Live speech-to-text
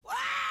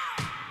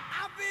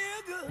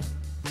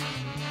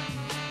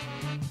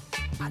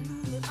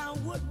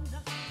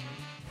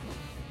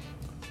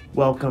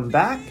Welcome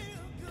back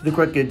to the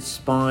Crooked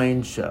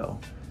Spine Show.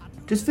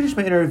 Just finished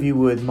my interview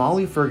with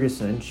Mollie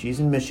Ferguson. She's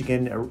in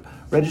Michigan, a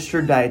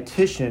registered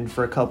dietitian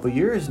for a couple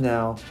years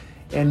now,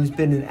 and has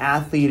been an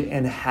athlete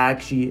and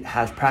she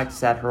has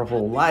practiced that her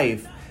whole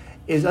life.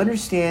 Is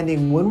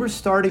understanding when we're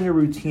starting a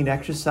routine,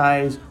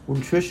 exercise,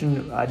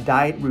 nutrition,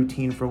 diet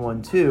routine for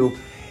one too,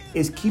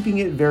 is keeping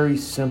it very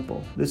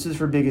simple. This is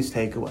her biggest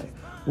takeaway.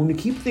 When we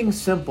keep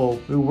things simple,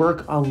 we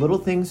work on little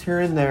things here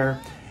and there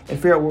and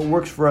figure out what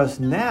works for us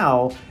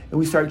now, and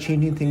we start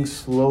changing things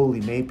slowly,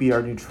 maybe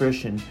our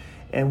nutrition.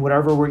 And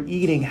whatever we're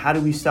eating, how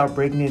do we start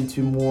breaking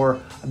into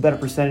a better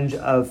percentage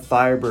of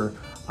fiber,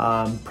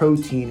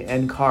 protein,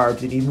 and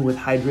carbs, and even with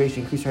hydration,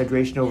 increase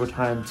hydration over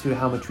time too,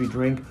 how much we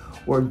drink,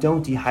 or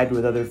don't dehydrate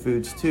with other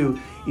foods too.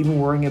 Even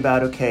worrying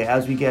about, okay,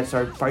 as we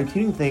start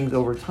fine-tuning things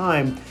over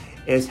time,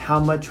 is how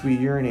much we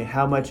urinate,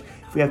 how much,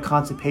 if we have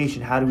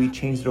constipation, how do we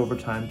change it over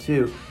time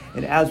too?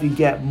 And as we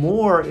get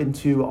more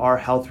into our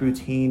health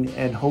routine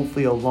and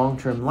hopefully a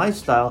long-term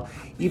lifestyle,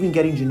 even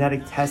getting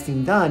genetic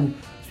testing done,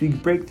 so we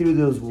break through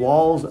those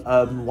walls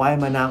of why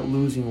am I not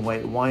losing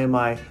weight? Why am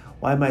I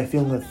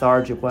feeling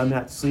lethargic? Why am I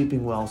not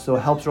sleeping well? So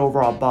it helps our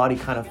overall body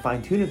kind of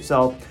fine-tune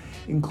itself,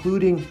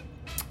 including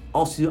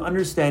also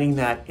understanding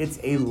that it's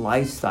a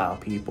lifestyle,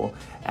 people.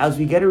 As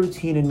we get a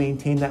routine and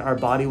maintain that, our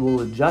body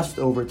will adjust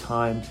over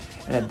time,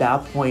 and at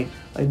that point,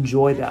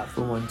 enjoy that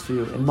for one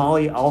too. And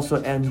Mollie also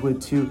ends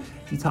with 2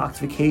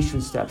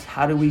 detoxification steps.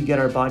 How do we get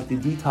our body to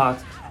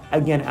detox,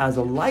 again, as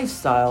a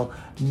lifestyle,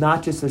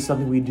 not just as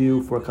something we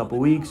do for a couple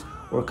weeks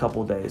or a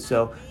couple days.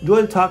 So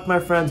enjoy the talk, my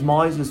friends.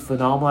 Mollie's is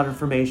phenomenal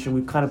information.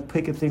 We've kind of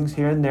picked at things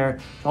here and there.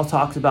 She also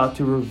talks about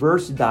to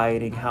reverse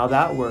dieting, how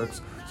that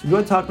works. So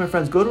enjoy the talk, my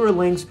friends. Go to her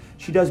links.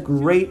 She does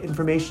great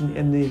information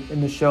in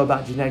the show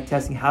about genetic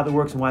testing, how that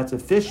works and why it's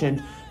efficient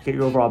to get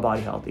your overall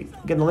body healthy.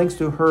 Again, the links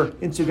to her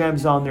Instagram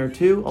is on there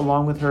too,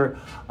 along with her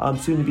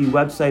soon-to-be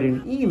website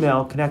and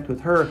email. Connect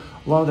with her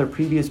along with her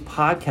previous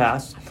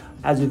podcasts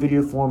as a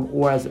video form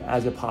or as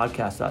a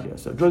podcast audio.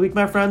 So enjoy the week,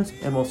 my friends,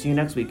 and we'll see you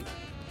next week.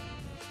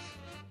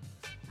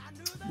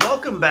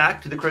 Welcome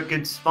back to the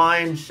Crooked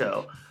Spine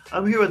Show.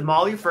 I'm here with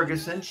Mollie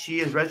Ferguson.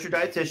 She is a registered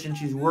dietitian.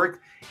 She's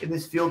worked in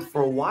this field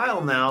for a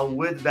while now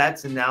with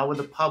vets and now with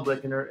the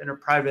public in her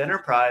private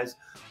enterprise.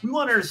 We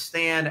want to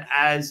understand,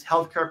 as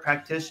healthcare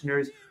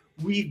practitioners,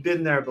 we've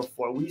been there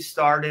before. We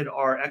started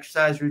our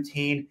exercise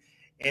routine,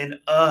 and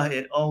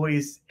it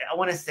always, I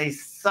want to say,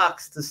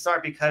 sucks to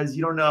start because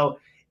you don't know,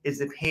 is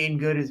the pain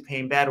good? Is the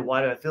pain bad?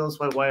 Why do I feel this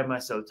way? Why am I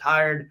so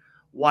tired?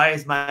 Why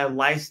is my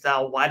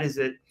lifestyle? Why does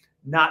it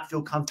not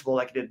feel comfortable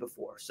like it did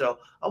before? So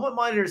I want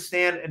Mollie to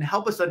understand and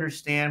help us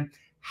understand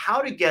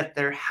how to get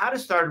there, how to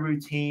start a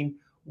routine,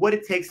 what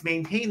it takes to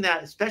maintain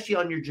that, especially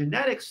on your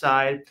genetic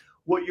side,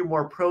 what you're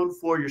more prone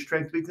for, your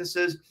strengths,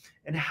 weaknesses,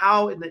 and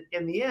how in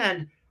the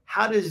end,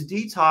 how does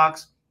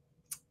detox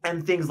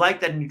and things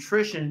like that,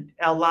 nutrition,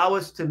 allow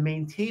us to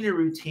maintain a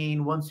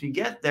routine once we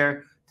get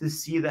there to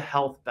see the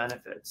health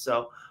benefits.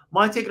 So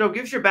Mollie, take it over.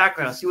 Give us your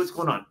background. See what's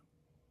going on.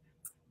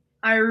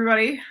 Hi,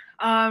 everybody.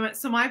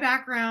 So my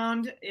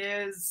background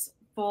is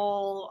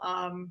full.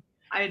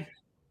 I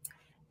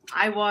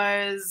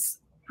was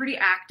pretty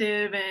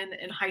active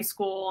in high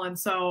school, and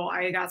so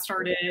I got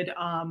started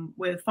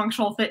with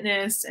functional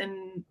fitness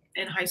in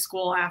high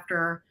school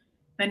after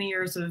many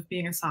years of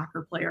being a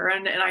soccer player,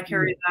 and I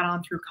carried that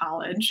on through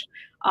college.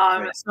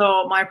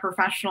 So my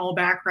professional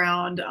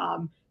background,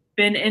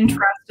 been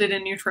interested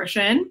in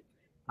nutrition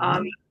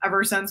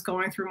ever since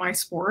going through my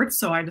sports.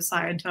 So I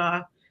decided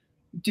to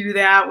do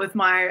that with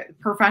my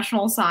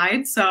professional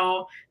side.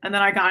 So, and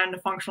then I got into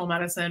functional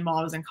medicine while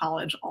I was in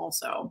college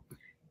also.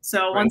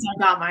 So once I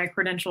got my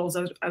credentials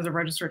as a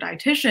registered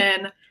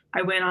dietitian,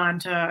 I went on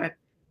to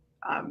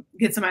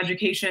get some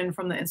education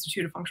from the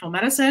Institute of Functional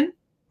Medicine,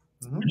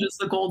 which is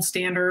the gold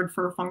standard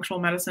for functional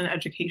medicine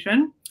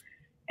education.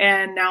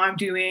 And now I'm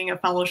doing a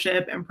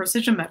fellowship in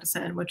precision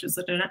medicine, which is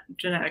the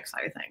genetic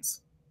side of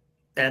things.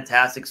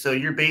 Fantastic. So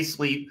you're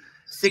basically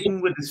sticking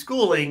with the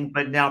schooling,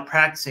 but now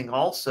practicing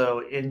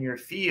also in your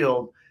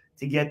field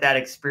to get that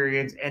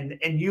experience. And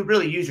you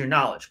really use your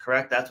knowledge,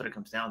 correct? That's what it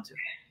comes down to.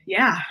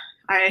 Yeah.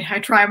 I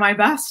try my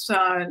best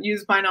to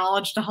use my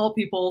knowledge to help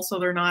people so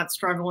they're not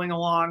struggling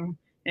along.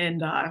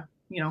 And,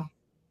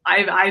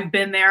 I've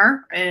been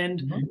there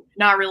and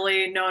not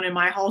really known in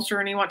my health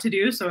journey what to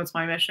do. So it's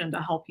my mission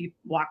to help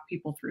walk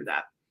people through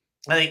that.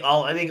 And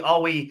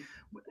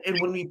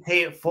when we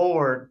pay it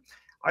forward,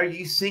 are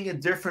you seeing a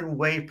different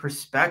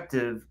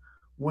perspective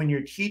when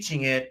you're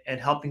teaching it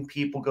and helping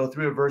people go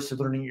through it versus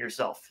learning it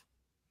yourself?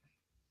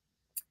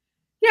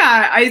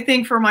 Yeah, I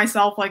think for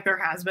myself, like there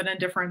has been a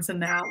difference in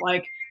that.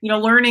 Like,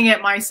 learning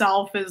it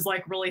myself is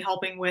like really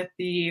helping with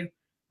the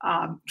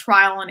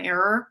trial and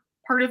error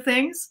part of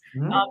things.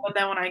 But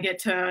then when I get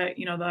to,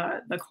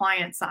 the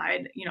client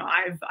side,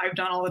 I've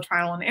done all the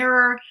trial and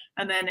error,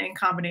 and then in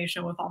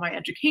combination with all my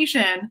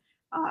education,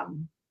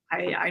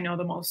 I know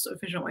the most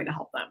efficient way to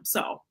help them.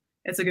 So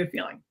it's a good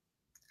feeling.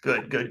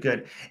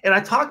 Good. And I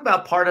talked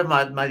about part of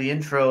the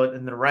intro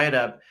and the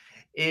write-up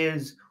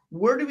is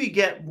where do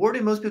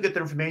most people get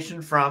their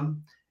information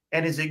from?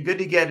 And is it good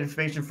to get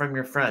information from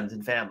your friends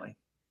and family?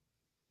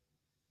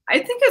 I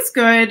think it's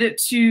good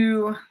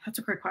to, that's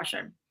a great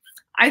question.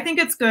 I think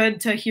it's good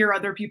to hear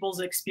other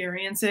people's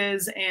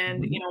experiences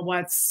and, Mhm.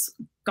 what's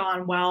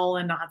gone well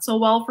and not so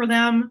well for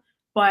them.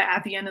 But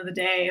at the end of the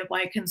day,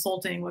 like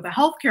consulting with a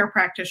healthcare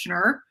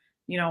practitioner,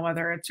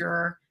 whether it's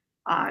your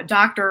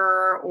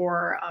doctor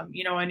or, a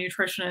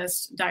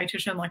nutritionist,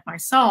 dietitian like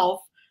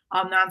myself,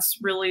 that's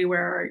really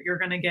where you're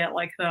going to get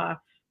like the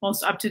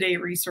most up to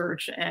date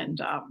research and,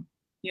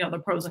 the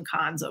pros and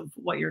cons of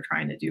what you're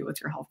trying to do with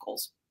your health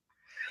goals.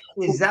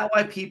 Is that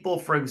why people,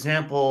 for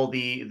example,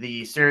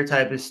 the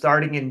stereotype is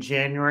starting in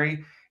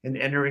January and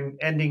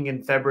ending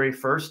in February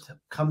 1st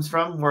comes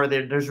from, where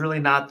there's really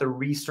not the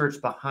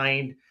research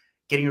behind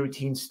getting a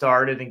routine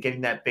started and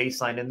getting that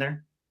baseline in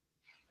there?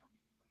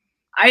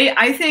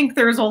 I think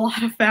there's a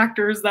lot of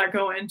factors that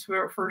go into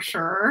it for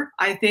sure.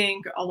 I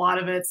think a lot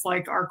of it's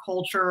like our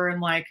culture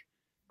and like,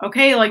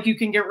 okay, like you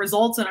can get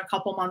results in a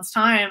couple months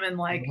time and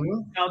like,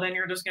 Mhm, then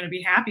you're just going to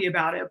be happy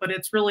about it. But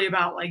it's really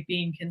about like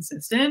being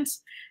consistent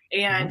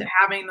and mhm.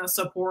 having the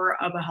support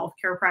of a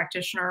healthcare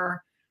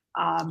practitioner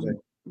Good.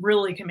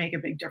 really can make a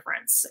big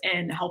difference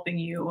in helping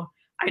you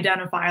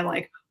identify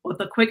like what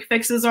the quick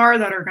fixes are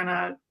that are going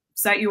to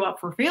set you up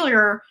for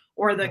failure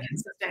or the Mhm.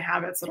 consistent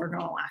habits that are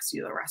going to last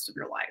you the rest of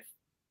your life.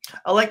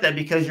 I like that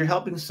because you're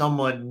helping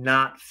someone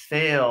not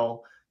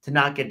fail, to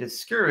not get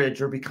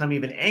discouraged or become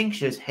even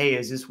anxious. Hey,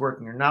 is this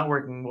working or not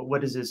working?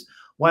 What is this?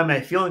 Why am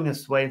I feeling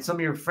this way? And some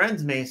of your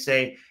friends may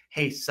say,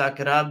 hey, suck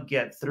it up,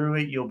 get through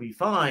it, you'll be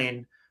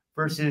fine.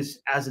 Versus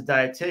as a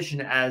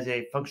dietitian, as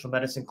a functional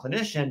medicine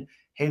clinician,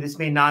 hey, this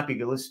may not be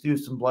good. Let's do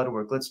some blood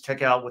work. Let's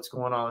check out what's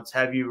going on. Let's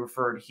have you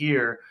referred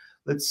here.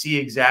 Let's see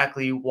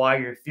exactly why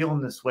you're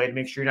feeling this way to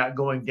make sure you're not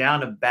going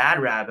down a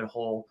bad rabbit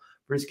hole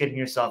versus getting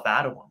yourself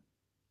out of one.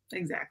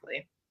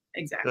 Exactly.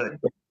 Good, Exactly.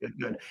 good,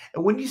 good.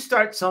 And when you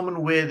start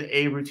someone with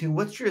a routine,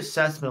 what's your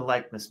assessment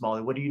like, Miss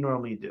Molly? What do you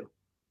normally do?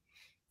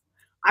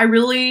 I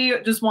really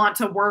just want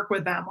to work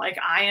with them. Like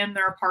I am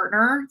their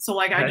partner. So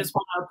like I Okay. just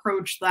want to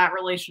approach that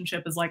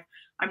relationship as like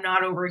I'm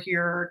not over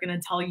here going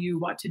to tell you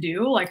what to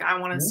do. Like I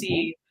want to Mhm.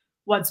 see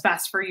what's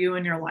best for you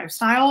and your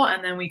lifestyle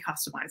and then we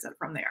customize it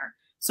from there.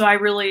 So I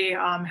really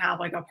have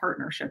like a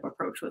partnership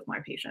approach with my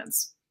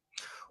patients.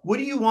 What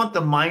do you want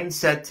the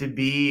mindset to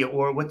be,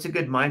 or what's a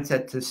good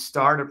mindset to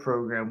start a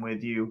program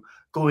with you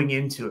going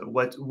into it?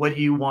 What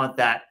do you want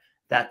that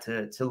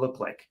to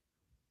look like?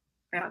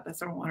 Yeah,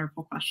 that's a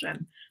wonderful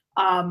question.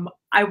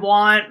 I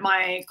want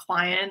my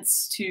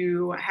clients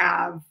to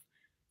have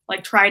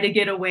like try to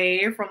get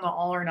away from the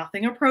all or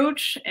nothing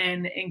approach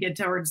and get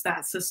towards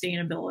that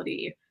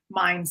sustainability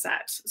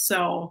mindset.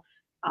 So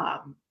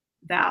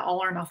that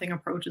all or nothing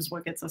approach is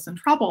what gets us in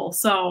trouble.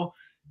 So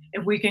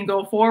if we can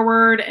go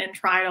forward and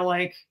try to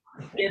like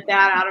get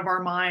that out of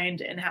our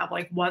mind and have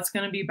like what's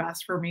going to be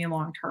best for me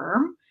long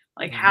term,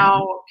 like Mhm.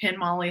 how can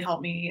Molly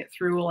help me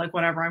through like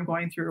whatever I'm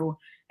going through,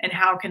 and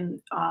how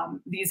can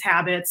these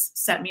habits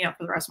set me up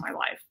for the rest of my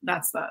life?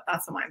 That's the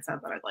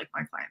mindset that I'd like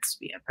my clients to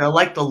be in. I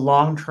like the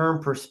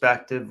long-term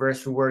perspective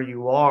versus where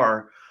you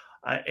are,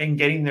 and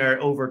getting there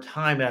over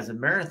time as a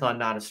marathon,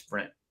 not a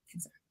sprint.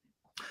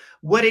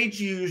 What age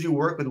do you usually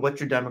work with?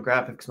 What's your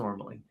demographics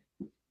normally?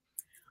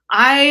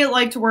 I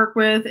like to work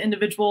with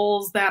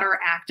individuals that are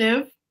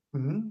active,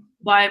 Mhm.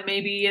 but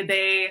maybe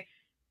they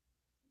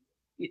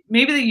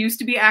used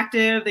to be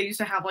active, they used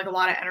to have like a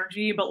lot of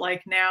energy, but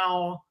like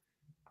now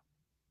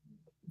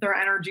their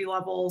energy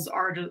levels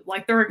are just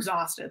like they're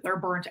exhausted, they're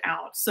burnt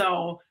out.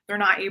 So they're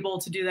not able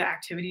to do the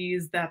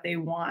activities that they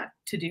want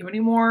to do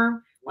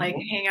anymore, like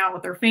Mhm. hang out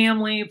with their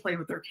family, play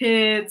with their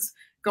kids,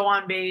 go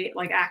on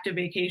like active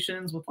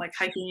vacations with like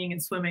hiking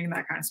and swimming and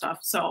that kind of stuff.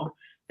 So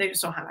they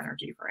just don't have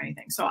energy for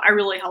anything. So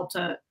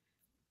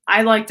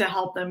I like to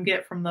help them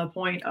get from the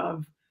point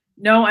of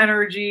no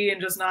energy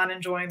and just not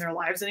enjoying their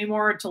lives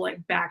anymore to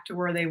like back to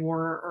where they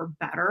were or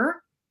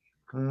better.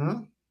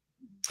 Mhm.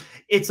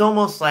 It's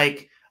almost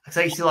like, 'cause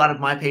I see a lot of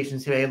my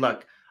patients who, hey,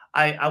 look,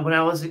 I when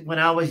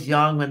I was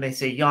young, when they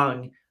say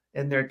young,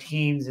 in their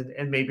teens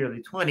and maybe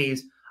early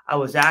 20s, I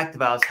was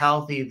active, I was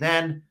healthy.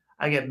 Then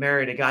I get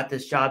married, I got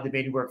this job that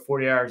made me work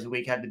 40 hours a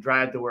week, had to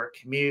drive to work,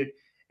 commute,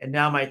 and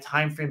now my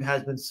time frame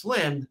has been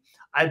slimmed.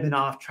 I've been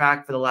off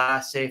track for the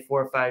last, say,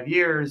 4 or 5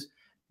 years.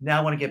 Now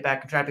I want to get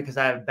back on track because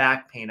I have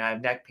back pain, I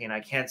have neck pain, I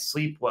can't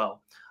sleep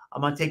well.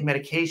 I'm on take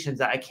medications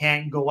that I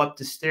can't go up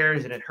the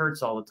stairs and it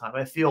hurts all the time.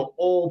 I feel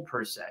old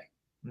per se.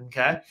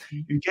 Okay.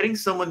 You're getting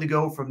someone to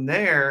go from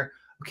there.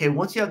 Okay.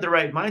 Once you have the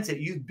right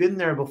mindset, you've been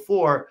there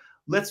before.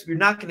 You're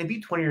not going to be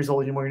 20 years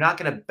old anymore. You're not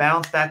going to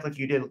bounce back like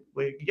you did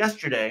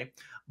yesterday,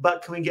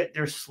 but can we get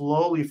there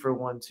slowly for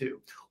one,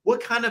 two?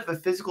 What kind of a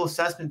physical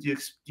assessment do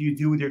you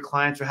do with your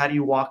clients, or how do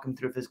you walk them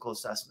through a physical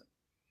assessment?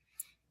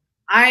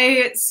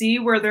 I see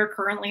where they're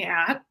currently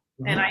at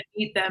and I Mhm.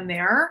 meet them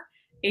there.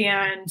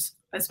 And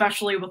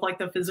especially with like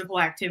the physical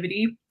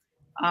activity,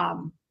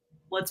 um,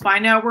 let's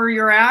find out where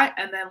you're at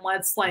and then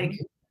let's like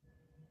Mhm.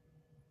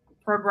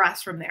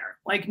 progress from there.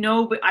 Like,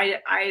 no, but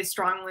I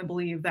strongly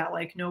believe that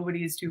like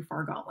nobody's too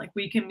far gone. Like,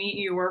 we can meet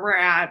you where we're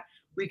at.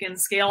 We can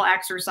scale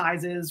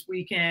exercises.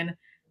 We can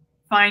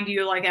find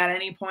you like at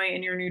any point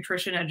in your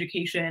nutrition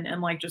education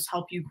and like just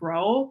help you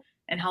grow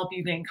and help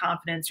you gain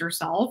confidence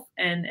yourself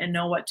and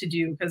know what to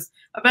do. Because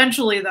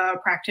eventually the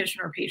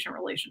practitioner patient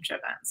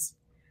relationship ends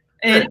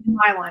in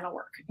my line of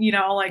work. You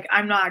know, like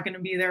I'm not going to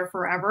be there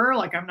forever.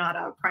 Like I'm not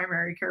a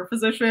primary care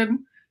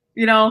physician,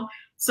 you know,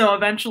 so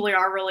eventually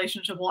our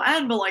relationship will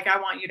end. But like I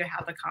want you to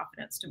have the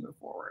confidence to move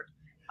forward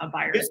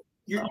by yourself.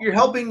 You're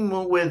helping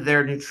them with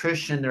their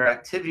nutrition, their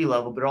activity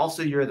level, but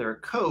also you're their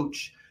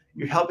coach.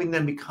 You're helping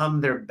them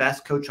become their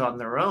best coach on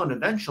their own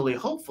eventually,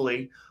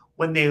 hopefully,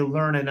 when they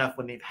learn enough,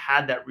 when they've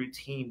had that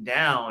routine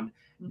down.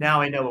 Mm-hmm.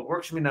 Now I know what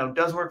works for me. Now it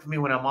does work for me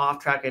when I'm off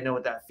track. I know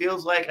what that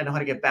feels like. I know how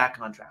to get back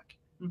on track.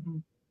 Mm-hmm.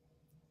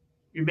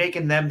 You're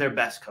making them their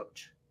best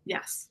coach.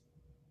 Yes.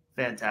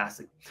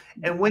 Fantastic.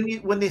 And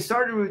when they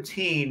start a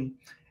routine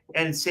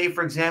and say,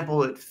 for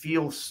example, it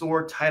feels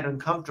sore, tight,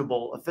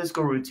 uncomfortable, a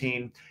physical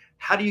routine,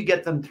 how do you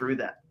get them through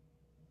that?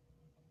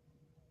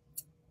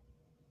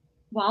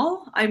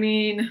 Well, I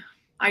mean,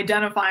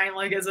 identifying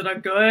like, is it a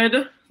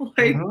good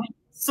like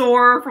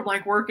sore from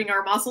like working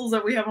our muscles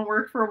that we haven't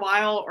worked for a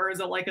while, or is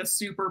it like a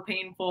super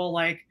painful,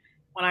 like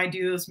when I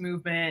do this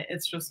movement,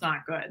 it's just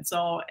not good.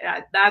 So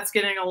that's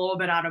getting a little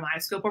bit out of my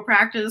scope of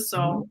practice.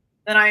 So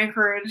then I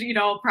encourage, you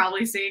know,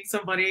 probably seeing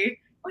somebody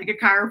like a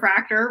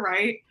chiropractor,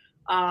 right?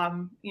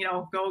 You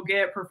know, go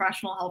get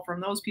professional help from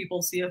those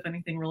people, see if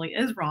anything really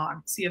is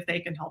wrong, see if they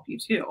can help you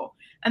too.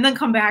 And then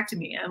come back to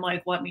me and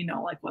like, let me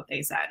know like what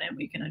they said and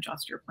we can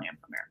adjust your plan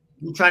from there.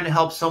 You're trying to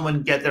help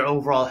someone get their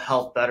overall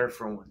health better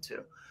for one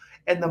too.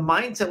 And the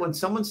mindset when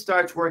someone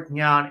starts working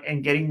out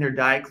and getting their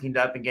diet cleaned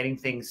up and getting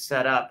things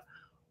set up,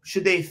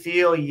 should they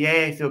feel,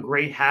 yay, I feel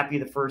great, happy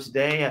the first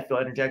day, I feel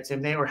energetic the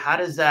same day? Or how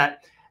does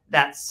that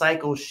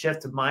cycle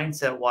shift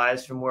mindset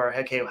wise from where,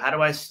 okay, how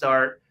do I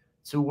start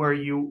to where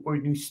you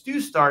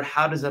do start?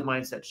 How does that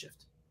mindset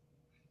shift?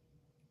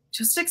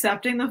 Just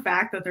accepting the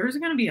fact that there's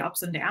going to be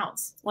ups and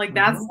downs. Like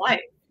that's life,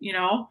 you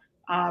know.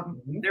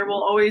 You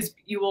will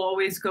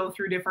always go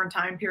through different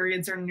time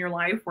periods in your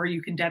life where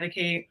you can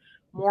dedicate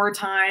more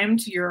time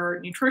to your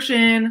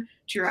nutrition,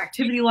 to your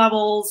activity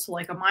levels,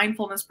 like a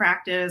mindfulness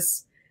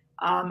practice.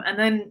 And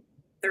then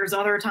there's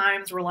other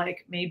times where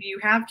like maybe you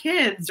have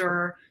kids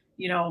or,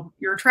 you know,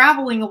 you're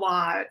traveling a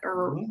lot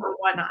or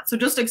whatnot. So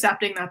just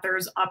accepting that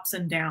there's ups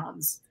and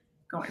downs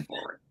going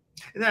forward.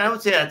 And then I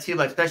would say that too,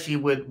 like, especially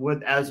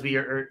with as we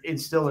are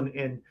still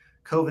in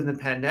COVID and the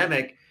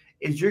pandemic,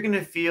 is you're going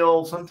to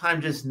feel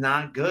sometimes just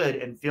not good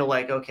and feel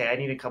like, okay, I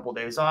need a couple of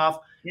days off.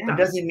 Yeah. But it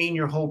doesn't mean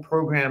your whole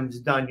program's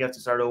done. You have to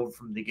start over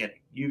from the beginning.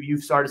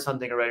 You've started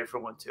something already for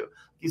one too.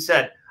 You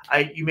said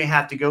you may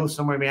have to go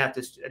somewhere, you may have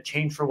to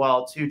change for a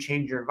while too,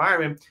 change your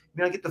environment. You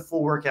may not get the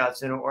full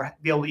workouts in or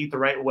be able to eat the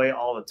right way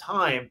all the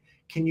time.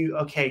 Can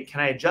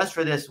I adjust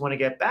for this when I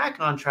get back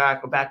on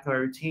track or back to my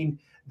routine?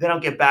 Then I'll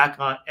get back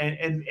on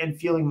and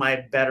feeling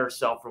my better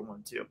self for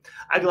one too.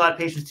 I have a lot of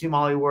patients too,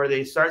 Mollie, where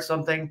they start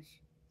something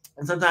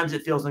and sometimes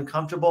it feels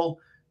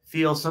uncomfortable,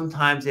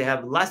 sometimes they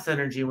have less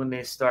energy when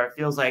they start,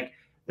 feels like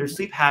their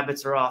sleep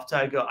habits are off. So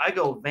I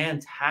go,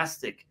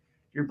 fantastic.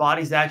 Your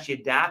body's actually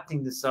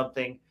adapting to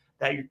something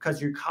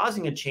because you're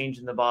causing a change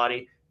in the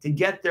body. To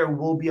get there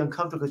will be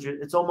uncomfortable because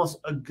it's almost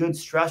a good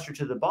stressor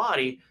to the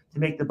body to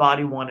make the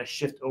body want to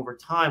shift over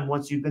time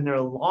once you've been there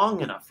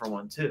long enough for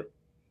one too.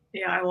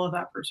 Yeah, I love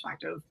that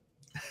perspective.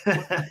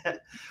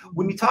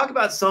 When you talk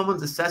about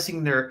someone's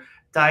assessing their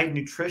diet and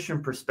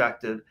nutrition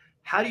perspective,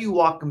 how do you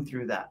walk them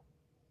through that?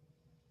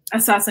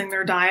 Assessing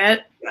their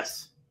diet?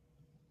 Yes.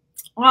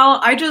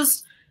 Well,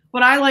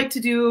 what I like to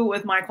do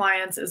with my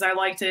clients is I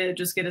like to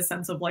just get a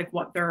sense of like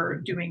what they're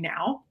doing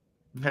now.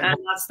 Okay. And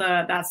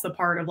that's the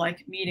part of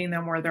like meeting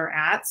them where they're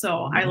at.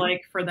 So I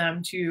like for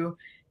them to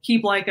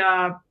keep like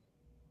a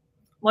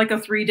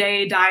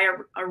 3-day diet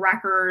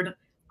record.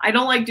 I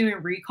don't like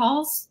doing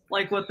recalls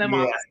like with them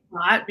on the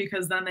spot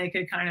because then they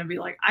could kind of be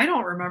like, I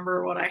don't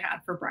remember what I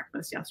had for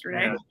breakfast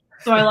yesterday. Yeah.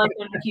 So I like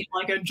them to keep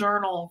like a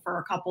journal for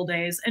a couple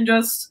days and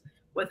just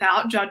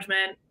without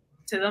judgment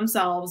to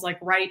themselves, like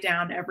write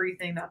down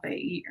everything that they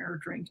eat or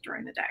drink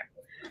during the day.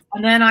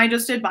 And then I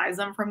just advise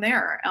them from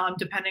there,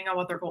 depending on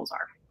what their goals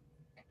are.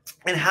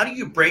 And how do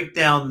you break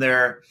down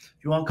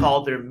if you want to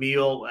call it their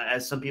meal,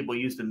 as some people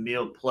use the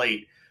meal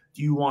plate,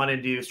 do you want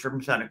to do a certain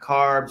percent of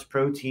carbs,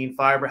 protein,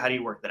 fiber? How do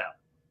you work that out?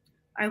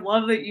 I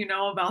love that you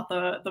know about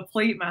the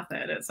plate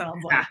method, it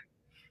sounds like.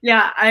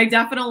 Yeah, I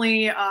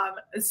definitely,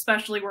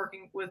 especially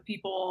working with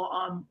people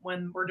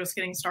when we're just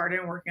getting started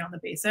and working on the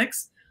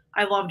basics,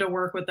 I love to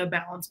work with the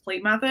balanced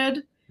plate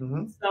method.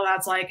 So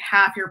that's like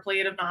half your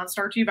plate of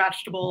non-starchy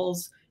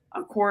vegetables,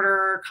 a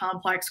quarter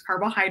complex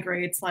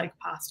carbohydrates like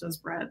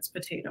pastas, breads,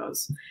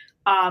 potatoes,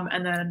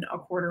 and then a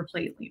quarter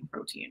plate lean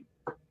protein.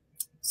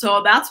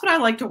 So that's what I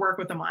like to work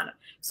with them on.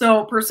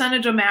 So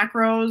percentage of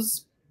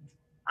macros,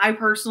 I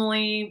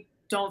personally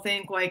don't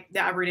think like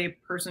the everyday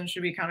person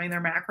should be counting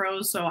their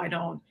macros. So I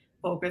don't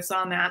focus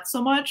on that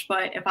so much.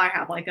 But if I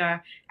have like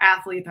a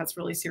athlete that's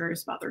really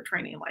serious about their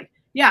training, like,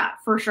 yeah,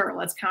 for sure,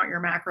 let's count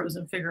your macros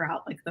and figure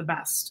out like the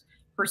best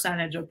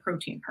percentage of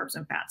protein, carbs,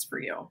 and fats for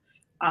you.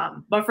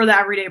 But for the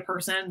everyday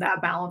person,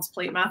 that balanced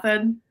plate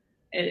method,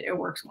 it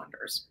works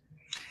wonders.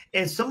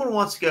 And someone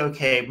wants to go,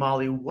 okay,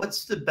 Mollie,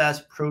 what's the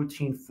best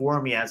protein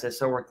for me as I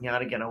start working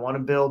out again? I want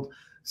to build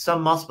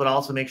some muscle, but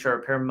also make sure I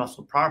repair my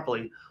muscle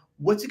properly.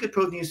 What's a good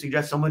protein you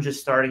suggest someone just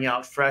starting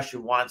out fresh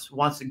and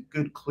wants a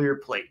good clear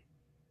plate?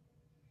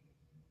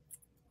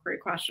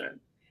 Great question.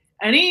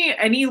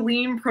 Any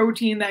lean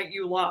protein that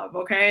you love,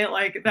 okay?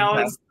 Like that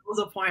was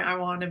a point I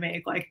wanted to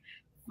make. Like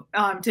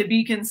to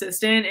be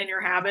consistent in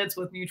your habits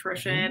with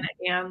nutrition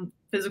and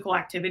physical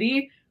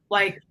activity,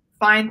 like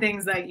find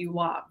things that you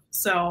love.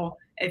 So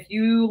if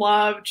you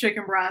love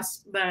chicken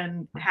breast,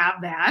 then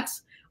have that.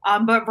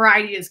 But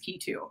variety is key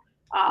too.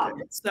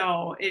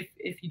 So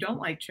if you don't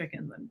like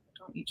chicken, then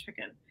don't eat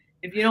chicken.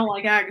 If you don't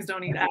like eggs,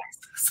 don't eat eggs.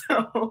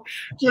 So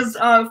just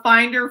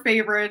find your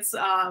favorites,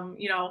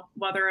 you know,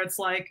 whether it's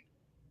like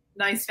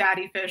nice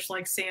fatty fish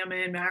like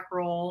salmon,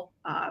 mackerel,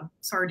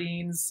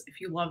 sardines.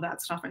 If you love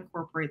that stuff,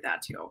 incorporate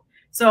that too.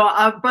 So,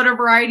 but a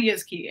variety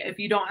is key. If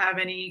you don't have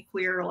any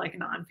clear like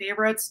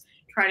non-favorites,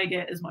 try to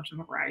get as much of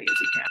a variety as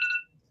you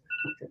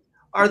can.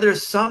 Are there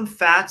some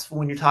fats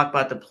when you talk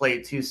about the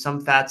plate too, some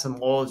fats and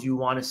oils you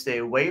want to stay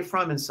away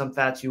from and some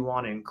fats you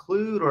want to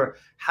include, or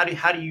how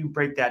do you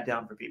break that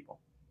down for people?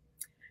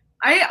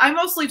 I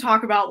mostly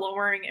talk about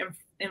lowering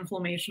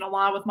inflammation a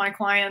lot with my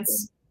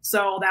clients.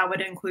 So that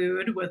would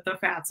include with the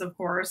fats, of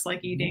course,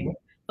 like eating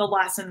the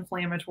less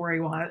inflammatory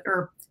one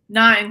or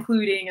not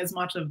including as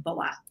much of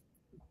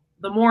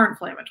the more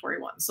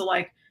inflammatory ones. So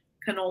like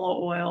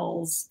canola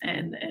oils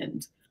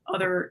and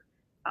other,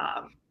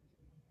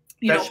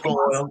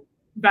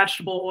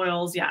 vegetable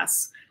oils.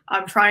 Yes.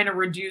 I'm trying to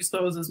reduce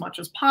those as much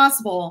as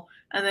possible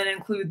and then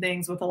include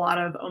things with a lot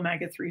of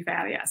omega-3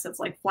 fatty acids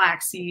like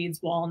flax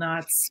seeds,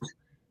 walnuts,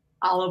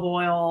 olive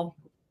oil.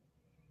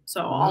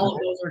 So all of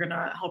those are going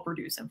to help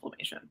reduce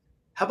inflammation.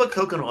 How about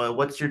coconut oil?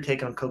 What's your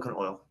take on coconut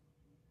oil?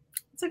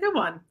 It's a good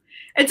one.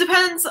 It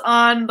depends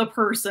on the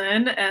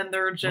person and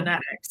their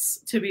genetics,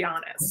 to be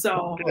honest.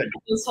 So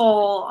this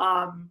whole,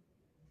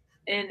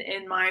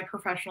 in my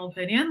professional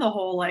opinion, the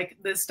whole like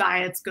this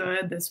diet's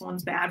good, this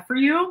one's bad for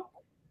you.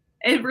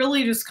 It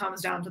really just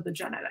comes down to the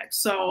genetics.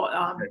 So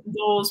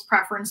those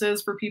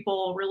preferences for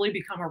people really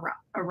become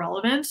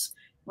irrelevant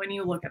when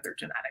you look at their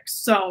genetics.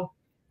 So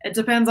it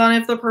depends on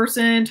if the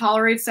person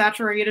tolerates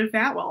saturated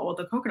fat well with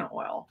the coconut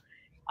oil.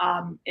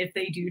 If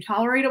they do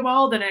tolerate it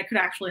well, then it could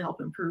actually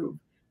help improve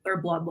their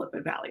blood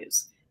lipid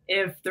values.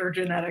 If their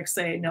genetics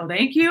say no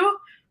thank you,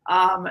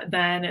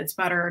 then it's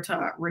better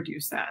to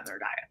reduce that in their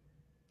diet.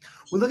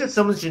 We look at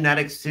someone's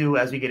genetics too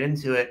as we get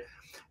into it.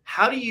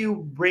 How do you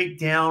break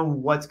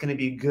down what's going to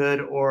be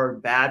good or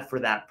bad for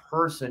that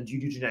person? Do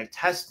you do genetic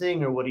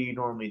testing or what do you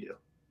normally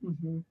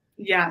do?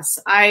 Yes,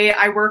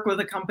 I work with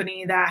a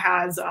company that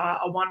has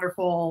a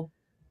wonderful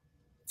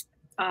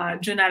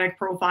genetic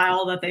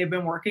profile that they've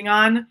been working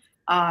on.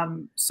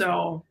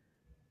 So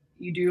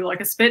you do like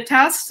a spit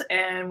test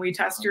and we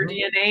test your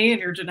DNA and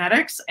your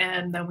genetics.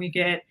 And then we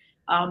get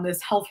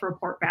this health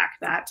report back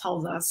that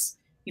tells us,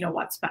 you know,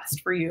 what's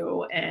best for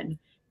you. And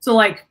so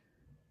like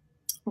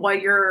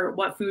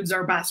what foods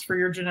are best for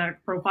your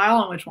genetic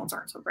profile and which ones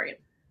aren't so great.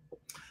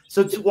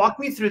 So to walk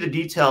me through the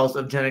details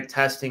of genetic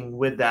testing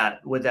with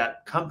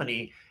that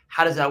company,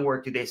 how does that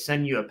work? Do they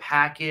send you a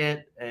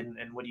packet and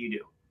what do you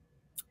do?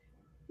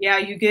 Yeah,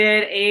 you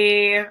get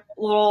a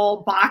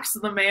little box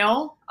in the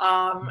mail,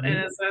 and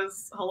it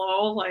says,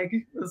 "Hello, like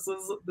this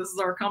is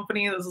our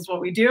company. This is what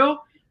we do.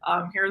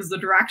 Here's the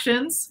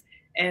directions."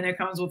 And it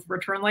comes with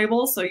return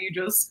labels. So you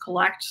just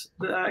collect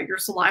your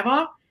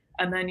saliva,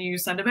 and then you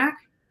send it back.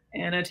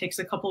 And it takes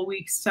a couple of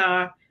weeks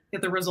to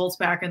get the results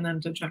back, and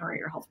then to generate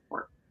your health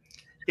report.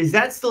 Is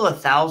that still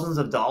thousands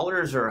of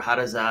dollars, or how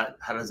does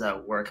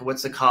that work?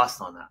 What's the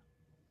cost on that?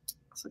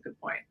 That's a good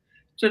point.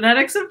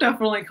 Genetics have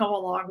definitely come a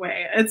long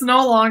way. It's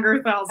no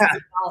longer thousands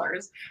of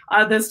dollars.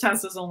 This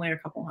test is only a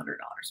couple $100.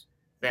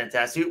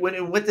 Fantastic.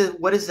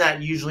 What is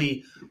that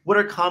usually? What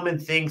are common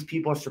things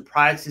people are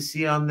surprised to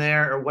see on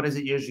there, or what does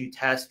it usually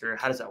test, or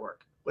how does that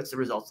work? What's the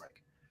results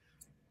like?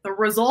 The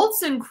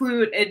results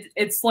include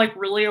it's like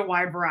really a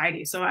wide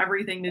variety. So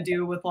everything to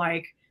do with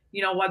like,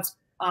 you know,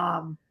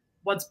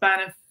 what's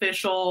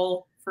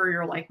beneficial for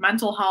your like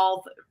mental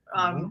health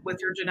with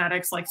your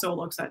genetics. Like, so it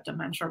looks at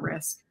dementia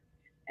risk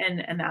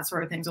and that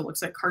sort of things. It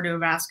looks at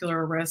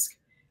cardiovascular risk.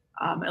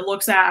 It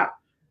looks at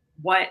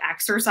what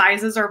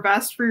exercises are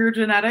best for your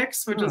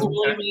genetics, which is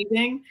really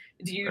amazing.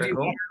 Do you do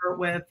better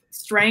with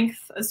strength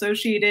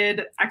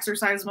associated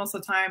exercise most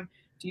of the time?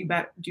 Do you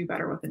do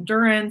better with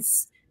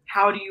endurance?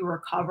 How do you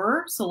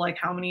recover? So like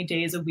how many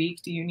days a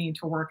week do you need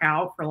to work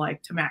out for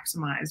like to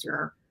maximize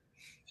your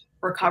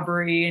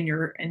recovery and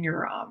your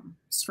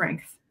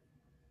strength?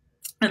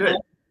 And then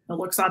it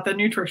looks at the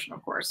nutrition,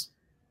 of course.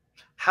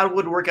 How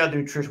would workout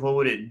nutrition? What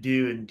would it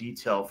do in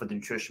detail for the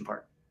nutrition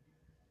part?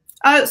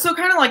 So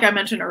kind of like I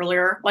mentioned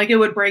earlier, like it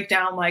would break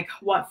down like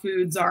what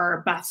foods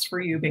are best for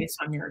you based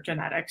on your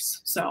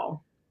genetics.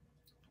 So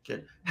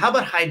Good. How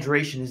about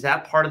hydration? Is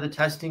that part of the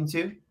testing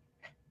too?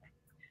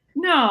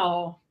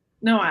 no,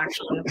 no,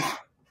 actually.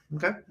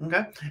 Okay.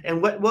 Okay.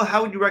 And well,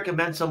 how would you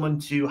recommend someone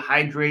to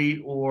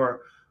hydrate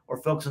or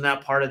focus on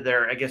that part of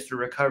their, I guess, their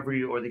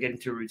recovery or they get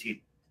into a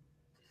routine?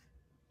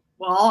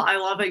 Well, I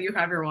love that you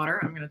have your water.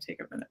 I'm going to take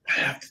a minute.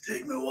 I have to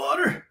take my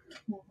water.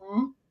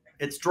 Mm-hmm.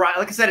 It's dry.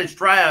 Like I said, it's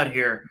dry out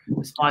here.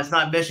 It's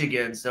not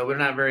Michigan, so we're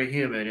not very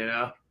humid, you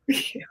know?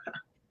 Yeah.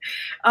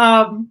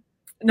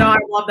 No, I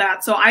love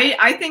that. So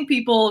I think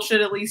people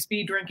should at least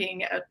be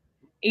drinking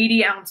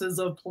 80 ounces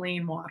of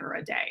plain water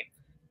a day.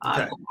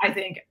 Okay. I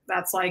think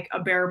that's like a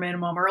bare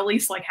minimum, or at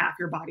least like half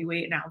your body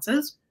weight in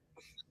ounces.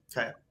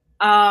 Okay.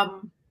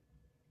 Can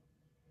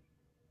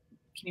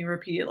you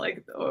repeat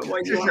like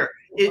what you Sure.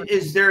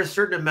 Is there a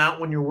certain amount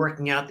when you're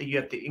working out that you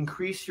have to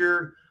increase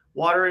your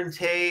water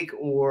intake,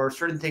 or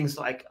certain things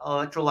like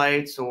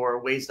electrolytes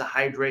or ways to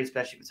hydrate,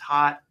 especially if it's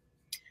hot?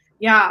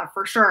 Yeah,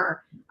 for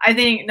sure. I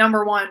think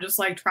number one, just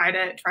like try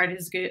to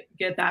just get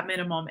that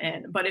minimum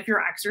in. But if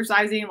you're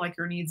exercising, like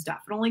your needs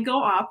definitely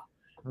go up.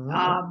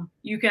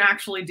 You can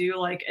actually do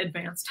like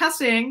advanced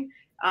testing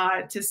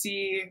to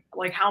see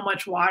like how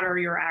much water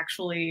you're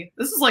actually.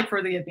 This is like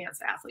for the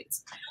advanced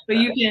athletes, but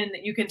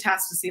you can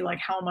test to see like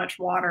how much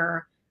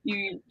water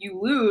you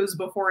lose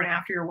before and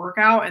after your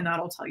workout, and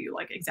that'll tell you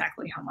like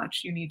exactly how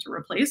much you need to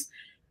replace.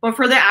 But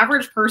for the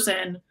average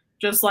person,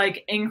 just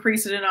like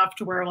increase it enough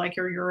to where like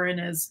your urine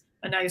is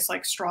a nice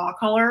like straw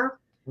color.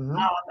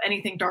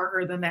 Anything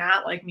darker than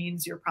that like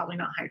means you're probably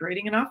not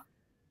hydrating enough.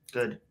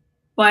 Good.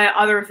 But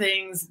other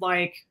things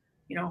like,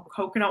 you know,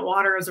 coconut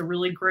water is a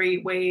really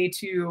great way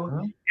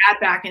to add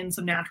back in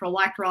some natural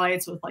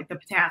electrolytes with like the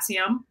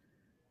potassium.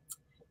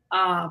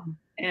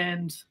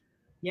 And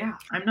yeah,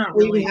 I'm not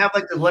really. We have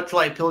like the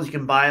electrolyte pills you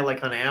can buy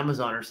like on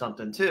Amazon or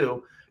something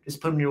too.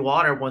 Just put them in your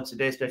water once a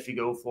day, especially if you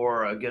go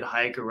for a good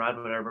hike or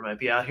run, whatever it might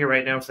be. Out here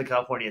right now, it's like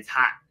California, it's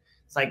hot.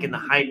 It's like in the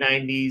high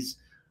 90s,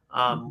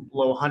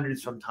 low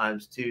hundreds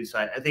sometimes too. So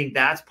I think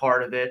that's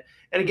part of it.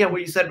 And again,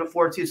 what you said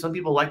before too, some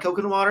people like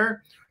coconut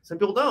water, some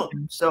people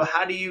don't. So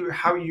how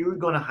are you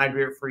going to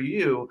hydrate for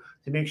you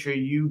to make sure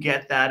you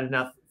get that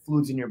enough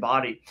fluids in your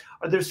body?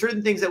 Are there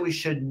certain things that we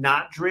should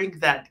not drink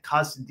that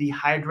cause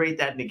dehydrate,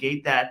 that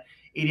negate that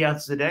 80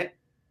 ounces a day?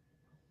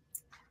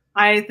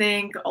 I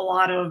think a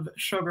lot of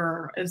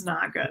sugar is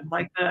not good.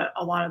 Like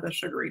a lot of the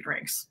sugary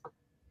drinks.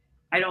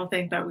 I don't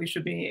think that we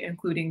should be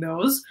including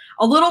those.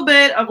 A little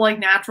bit of like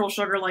natural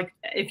sugar, like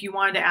if you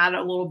wanted to add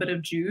a little bit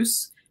of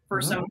juice for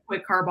some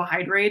quick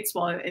carbohydrates,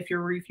 well, if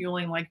you're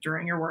refueling like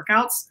during your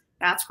workouts,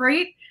 that's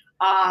great.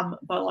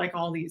 But like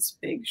all these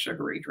big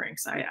sugary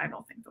drinks, I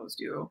don't think those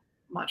do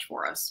much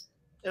for us.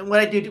 And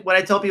what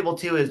I tell people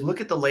too is look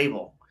at the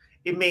label.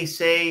 It may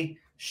say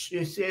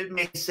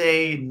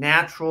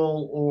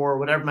natural or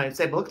whatever it might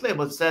say, but look at the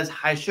label. It says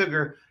high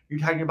sugar. You're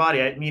talking your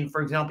body. I mean,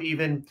 for example,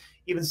 even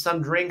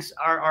some drinks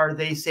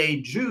they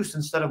say juice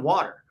instead of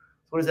water.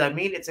 What does that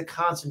mean? It's a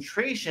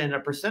concentration, a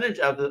percentage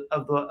of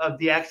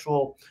the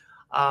actual,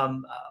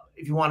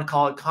 if you want to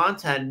call it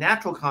content,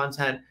 natural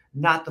content,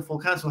 not the full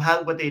content.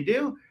 So what they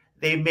do,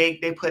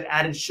 they put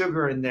added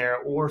sugar in there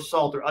or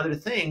salt or other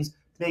things to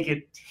make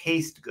it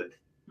taste good.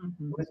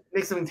 When it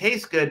makes something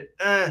taste good,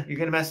 you're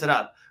gonna mess it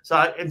up. So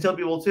I tell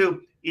people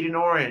too, eat an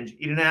orange,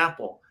 eat an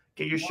apple,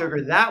 get your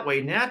sugar that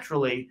way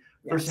naturally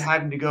versus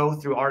having to go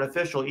through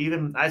artificial.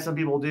 Even as some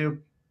people do,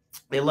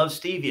 they love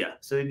stevia.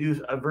 So they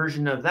do a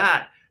version of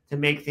that to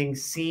make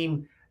things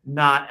seem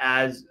not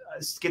as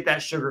get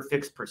that sugar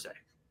fix per se.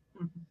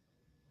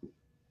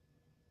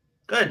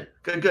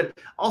 Good.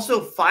 Also,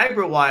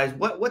 fiber-wise,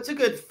 what's a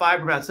good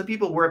fiber amount? Some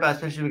people worry about,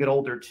 especially as we get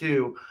older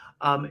too.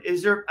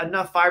 Is there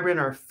enough fiber in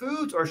our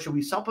foods, or should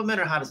we supplement,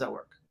 or how does that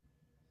work?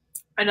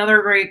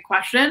 Another great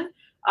question.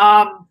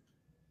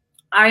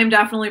 I am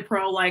definitely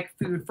pro like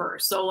food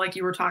first. So like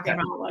you were talking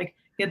about, like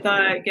get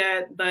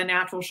the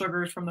natural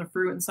sugars from the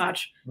fruit and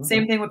such.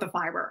 Same thing with the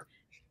fiber.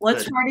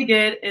 Let's try to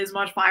get as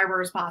much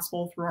fiber as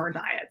possible through our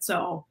diet.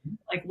 So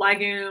like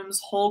legumes,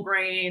 whole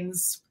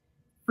grains,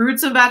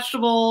 fruits and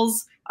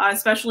vegetables,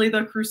 especially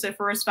the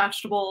cruciferous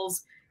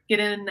vegetables. Get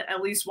in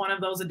at least one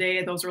of those a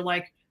day. Those are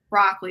like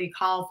broccoli,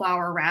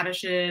 cauliflower,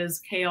 radishes,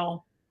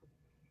 kale.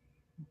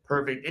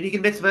 Perfect. And you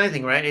can mix with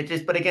anything, right?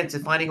 But again, it's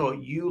finding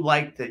what you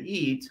like to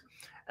eat.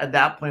 At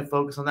that point,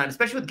 focus on that.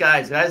 Especially with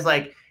guys. Guys,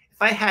 like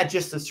if I had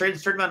just a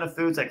certain amount of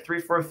foods, like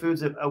 3-4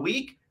 foods a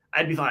week,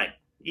 I'd be fine.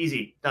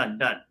 Easy,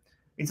 done. I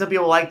mean, some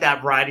people like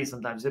that variety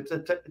sometimes. It's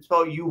about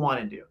what you want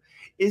to do.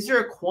 Is there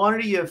a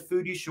quantity of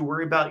food you should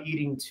worry about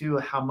eating too?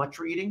 How much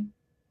you're eating?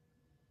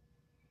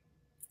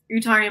 Are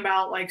you talking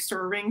about like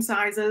serving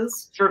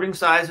sizes? Serving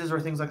sizes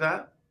or things like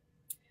that?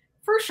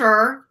 For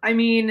sure. I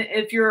mean,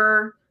 if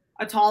you're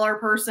a taller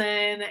person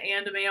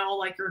and a male,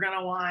 like you're going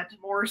to want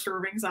more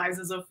serving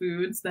sizes of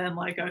foods than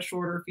like a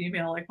shorter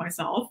female like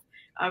myself,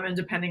 and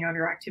depending on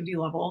your activity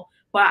level.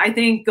 But I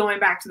think going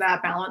back to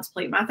that balanced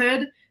plate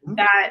method,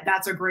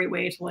 that's a great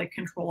way to like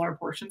control our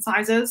portion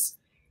sizes.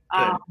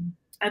 Good.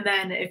 And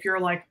then if you're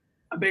like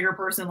a bigger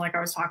person, like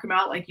I was talking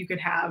about, like you could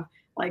have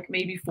like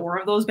maybe 4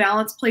 of those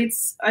balance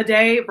plates a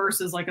day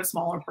versus like a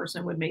smaller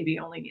person would maybe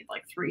only need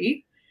like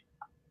 3.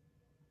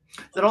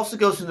 That also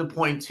goes to the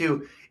point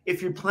too.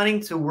 If you're planning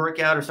to work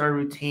out or start a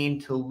routine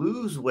to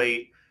lose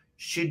weight,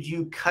 should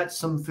you cut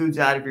some foods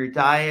out of your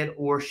diet,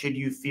 or should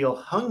you feel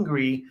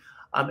hungry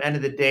end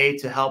of the day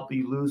to help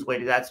you lose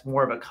weight? That's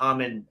more of a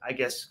common, I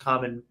guess,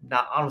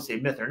 not, I don't say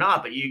myth or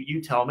not, but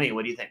you tell me.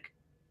 What do you think?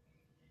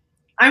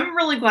 I'm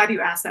really glad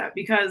you asked that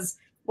because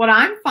what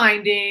I'm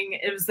finding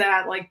is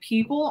that like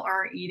people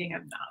aren't eating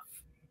enough.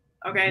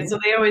 Okay. So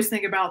they always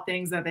think about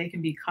things that they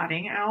can be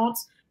cutting out.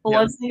 But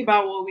let's think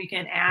about what we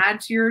can add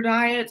to your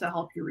diet to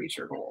help you reach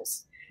your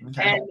goals.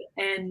 Okay.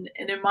 And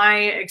in my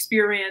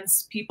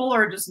experience, people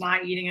are just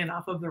not eating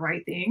enough of the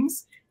right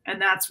things.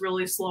 And that's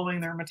really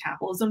slowing their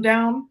metabolism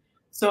down.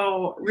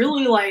 So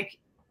really like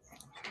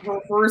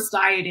reverse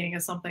dieting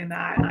is something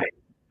that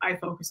I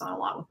focus on a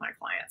lot with my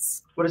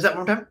clients. What is that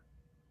one time?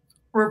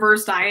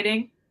 Reverse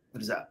dieting.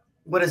 What is that?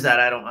 What is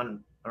that? I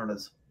don't know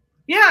this.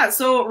 Yeah.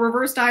 So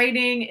reverse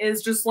dieting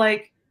is just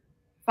like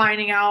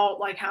finding out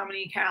like how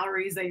many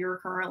calories that you're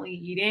currently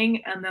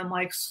eating and then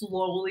like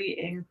slowly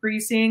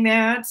increasing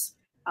that,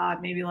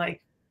 maybe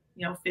like,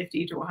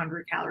 50 to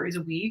 100 calories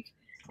a week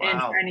and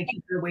trying to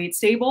keep your weight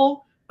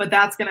stable. But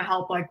that's going to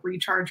help like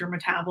recharge your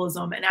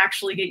metabolism and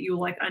actually get you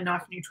like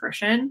enough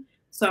nutrition.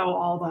 So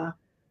all the,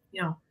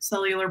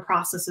 cellular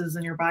processes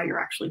in your body are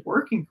actually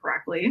working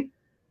correctly.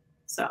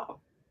 So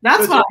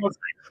that's what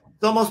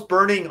it's almost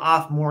burning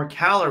off more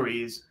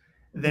calories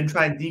than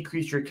try and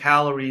decrease your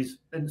calories.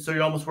 And so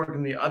you're almost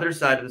working the other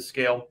side of the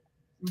scale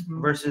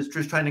versus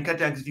just trying to cut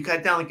down. Because if you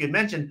cut down, like you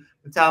mentioned,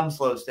 metabolism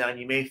slows down.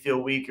 You may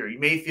feel weaker. You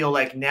may feel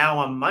like now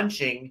I'm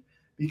munching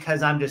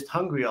because I'm just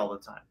hungry all the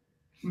time.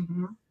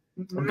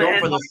 I'm going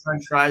for those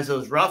French fries,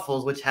 those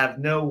Ruffles, which have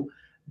no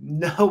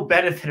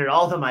benefit at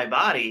all to my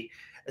body,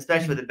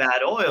 especially with the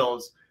bad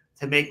oils,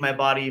 to make my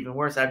body even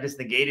worse. I've just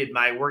negated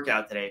my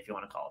workout today, if you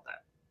want to call it that.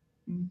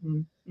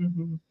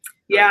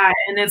 Yeah,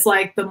 and it's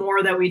like the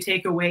more that we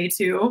take away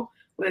too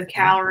with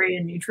calorie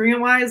and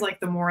nutrient wise, like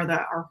the more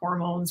that our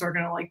hormones are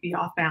gonna like be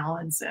off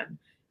balance and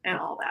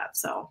all that.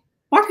 So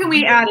what can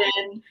we add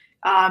in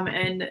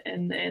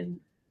and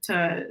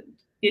to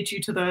get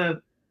you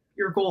to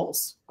your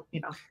goals,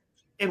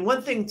 And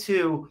one thing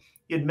too,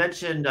 you'd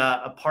mentioned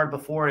a part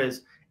before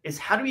is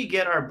how do we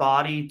get our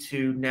body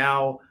to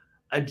now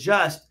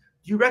adjust?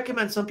 Do you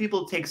recommend some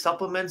people take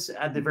supplements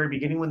at the very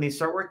beginning when they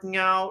start working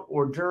out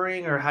or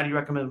during, or how do you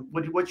recommend,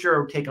 what's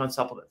your take on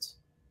supplements?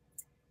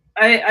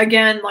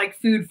 Again, like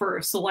food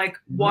first. So like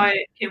what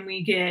can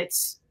we get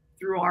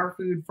through our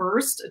food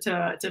first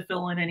to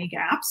fill in any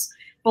gaps?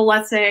 But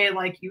let's say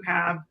like you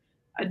have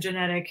a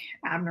genetic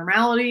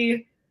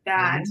abnormality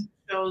that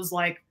shows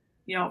like,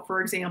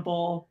 for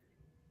example,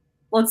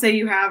 let's say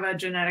you have a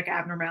genetic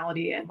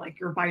abnormality in like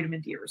your vitamin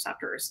D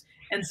receptors.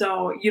 And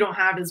so you don't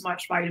have as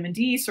much vitamin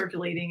D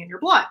circulating in your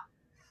blood.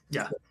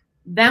 Yeah.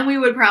 Then we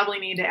would probably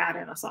need to add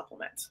in a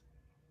supplement.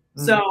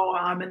 So,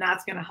 and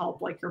that's going to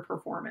help like your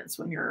performance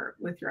when you're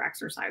with your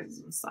exercises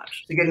and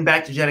such. So getting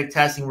back to genetic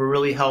testing will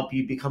really help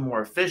you become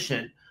more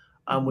efficient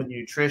with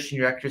your nutrition,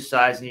 your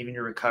exercise, and even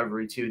your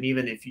recovery too. And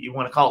even if you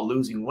want to call it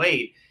losing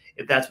weight,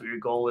 if that's what your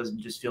goal is, and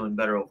just feeling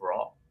better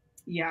overall.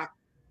 Yeah.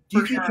 Do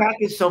you keep track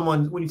of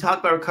someone, when you talked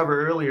about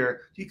recovery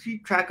earlier, do you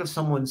keep track of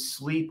someone's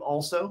sleep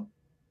also?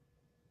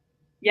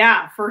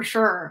 Yeah, for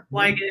sure.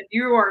 Like if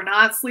you are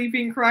not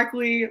sleeping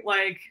correctly,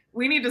 like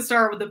we need to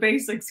start with the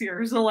basics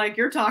here. So like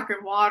you're talking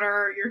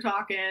water, you're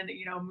talking,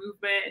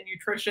 movement and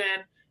nutrition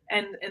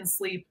and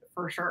sleep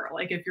for sure.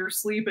 Like if your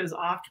sleep is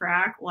off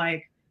track,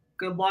 like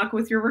good luck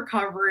with your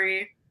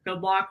recovery.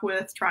 Good luck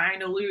with trying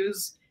to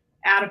lose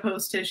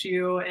adipose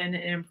tissue and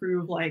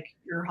improve like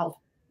your health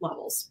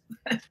levels.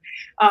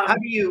 How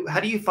do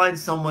you find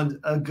someone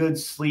a good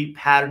sleep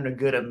pattern, a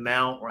good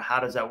amount, or how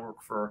does that work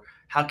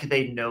how could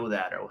they know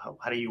that, or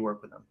how do you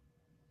work with them?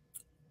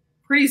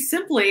 Pretty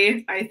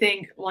simply, I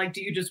think, like,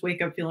 do you just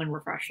wake up feeling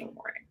refreshed in the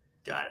morning?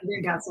 Got it. I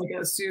think that's like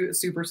a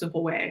super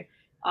simple way.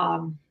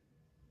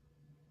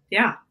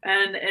 Yeah.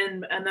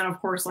 And then of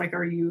course, like,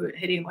 are you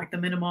hitting like the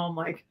minimum,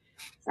 like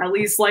at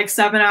least like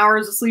 7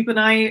 hours of sleep a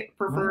night,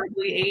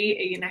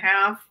 preferably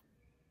 8.5?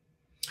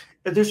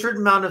 If there's a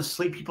certain amount of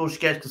sleep people should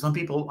get, because some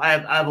people, I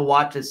have a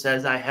watch that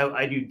says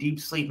I do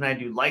deep sleep and I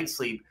do light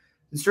sleep.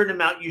 There's a certain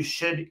amount you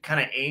should kind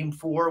of aim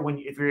for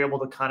if you're able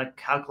to kind of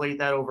calculate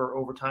that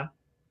over time.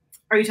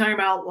 Are you talking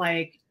about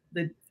like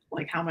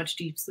how much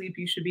deep sleep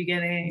you should be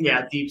getting?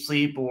 Yeah, deep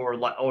sleep or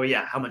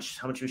how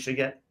much we should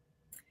get?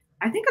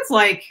 I think it's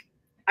like,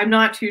 I'm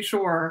not too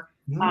sure.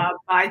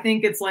 I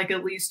think it's like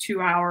at least 2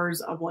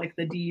 hours of like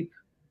the deep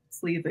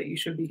sleep that you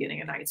should be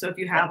getting a night. So if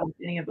you have like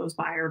any of those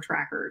bio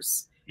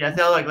trackers. Yeah, I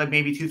feel like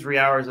maybe 2-3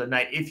 hours a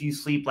night if you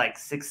sleep like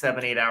 6,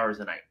 7, 8 hours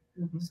a night.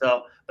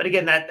 So, but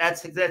again,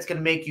 that's going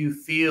to make you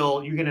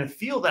feel, you're going to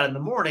feel that in the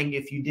morning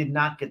if you did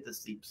not get the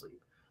deep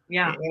sleep.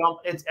 Yeah.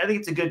 I think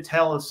it's a good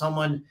tell if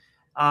someone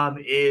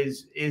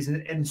is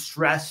in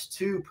stress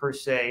too, per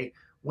se,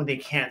 when they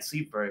can't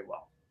sleep very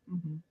well.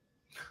 Mm-hmm.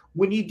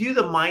 When you do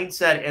the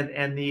mindset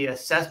and the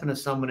assessment of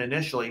someone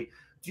initially,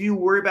 do you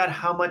worry about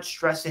how much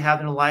stress they have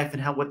in their life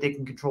and what they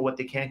can control, what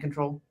they can't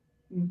control?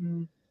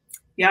 Mm-hmm.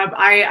 Yeah,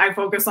 I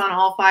focus on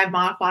all 5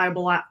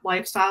 modifiable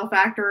lifestyle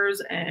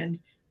factors, and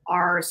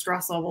our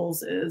stress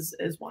levels is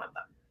one of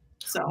them.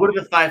 What So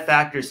are the 5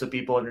 factors so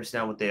people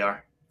understand what they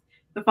are?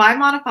 the 5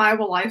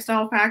 modifiable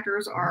lifestyle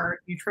factors are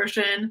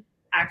nutrition,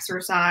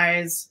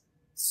 exercise,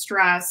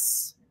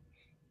 stress,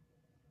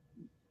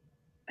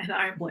 and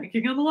I'm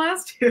blanking on the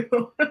last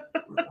 2.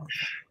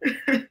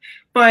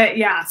 But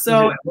yeah, Is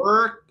so it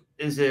work?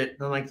 Is it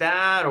something like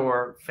that,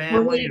 or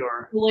family,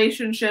 or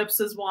relationships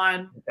is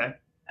one, okay?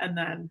 and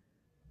then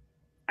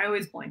I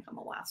always blank on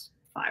the last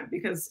 5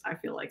 because I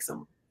feel like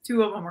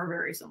 2 of them are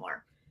very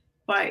similar.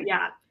 But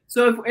yeah,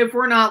 so if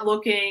we're not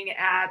looking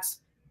at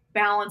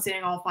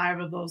balancing all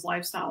 5 of those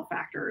lifestyle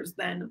factors,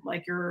 then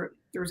like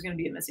there's going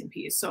to be a missing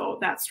piece. So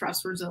that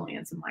stress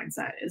resilience and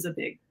mindset is a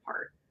big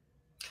part.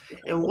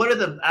 And what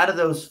are out of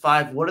those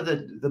 5? What are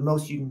the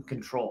most you can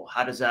control?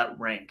 How does that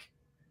rank?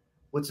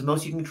 What's the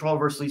most you can control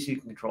versus least you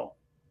can control?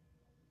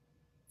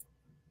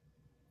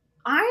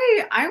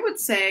 I would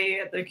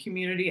say the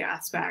community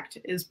aspect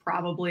is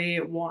probably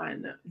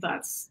one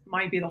that's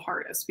might be the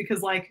hardest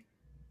because like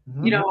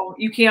Mm-hmm. you know,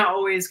 you can't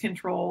always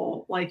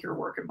control like your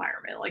work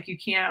environment. Like you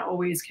can't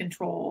always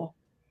control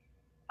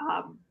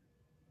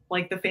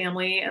like the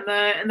family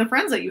and the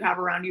friends that you have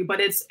around you, but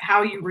it's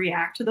how you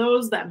react to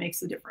those that makes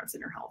the difference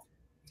in your health.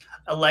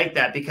 I like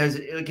that because,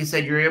 like I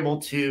said, you're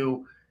able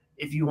to,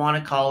 if you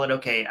want to call it,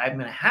 okay, I'm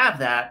going to have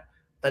that,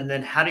 but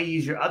then how to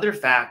use your other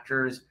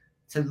factors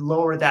to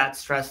lower that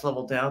stress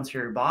level down to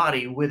your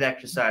body with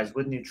exercise,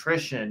 with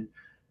nutrition,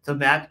 to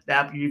map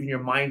that even your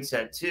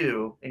mindset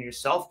too, and your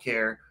self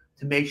care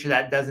to make sure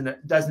that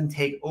doesn't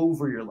take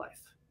over your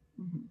life.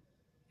 Mm-hmm.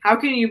 How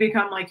can you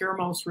become like your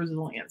most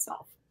resilient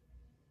self?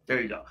 There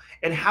you go.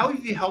 And how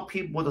have you helped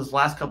people with those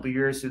last couple of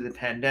years through the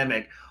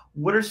pandemic?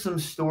 What are some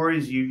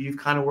stories you've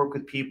kind of worked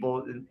with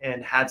people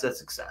and had that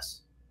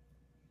success?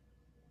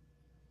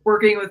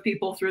 Working with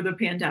people through the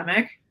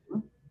pandemic.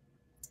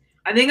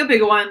 I think a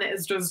big one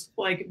is just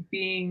like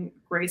being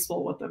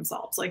graceful with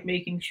themselves, like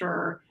making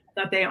sure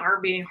that they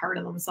aren't being hard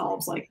on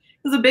themselves. Like,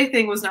 because the big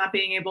thing was not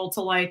being able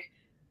to like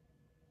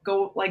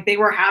go, like they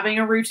were having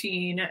a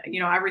routine,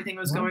 you know, everything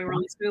was going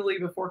really smoothly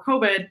before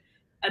COVID.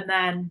 And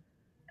then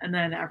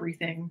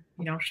everything,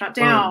 you know, shut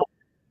down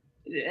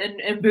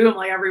and boom,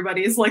 like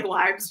everybody's like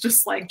lives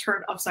just like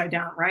turned upside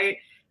down. Right.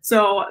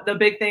 So the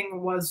big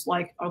thing was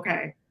like,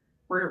 okay,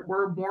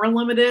 we're more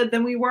limited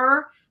than we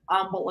were.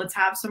 But let's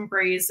have some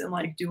grace and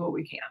like do what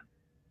we can.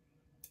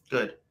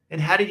 Good. And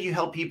how did you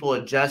help people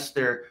adjust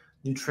their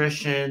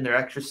nutrition, their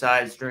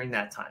exercise during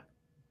that time?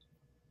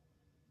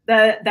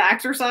 The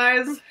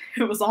exercise,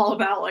 it was all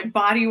about like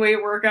body weight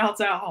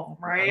workouts at home,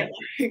 right?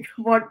 Like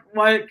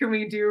what can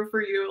we do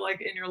for you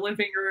like in your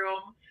living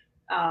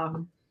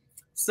room?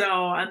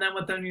 So and then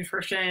with the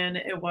nutrition,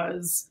 it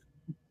was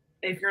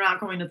if you're not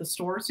going to the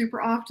store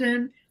super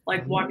often,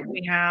 like what can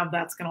we have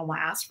that's going to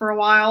last for a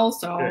while?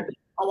 So good.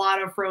 A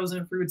lot of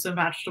frozen fruits and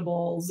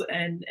vegetables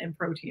and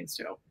proteins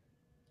too.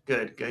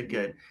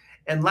 Good.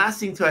 And last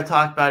thing too, I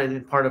talked about it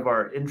in part of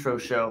our intro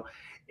show,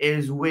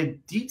 is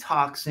with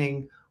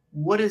detoxing.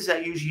 What does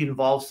that usually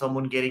involve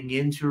someone getting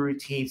into a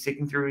routine,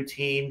 sticking through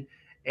routine,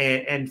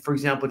 and for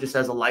example, just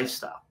as a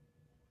lifestyle?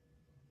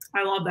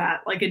 I love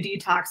that. Like a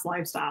detox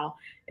lifestyle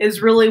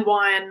is really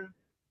one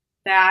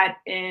that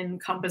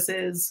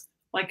encompasses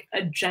like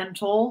a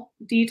gentle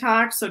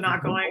detox. So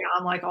not going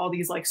on like all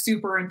these like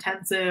super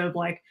intensive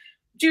like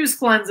juice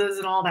cleanses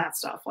and all that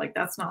stuff. Like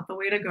that's not the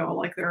way to go.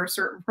 Like there are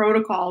certain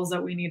protocols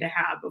that we need to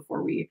have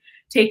before we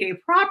take a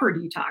proper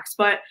detox.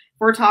 But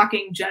we're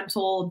talking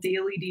gentle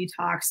daily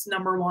detox.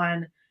 Number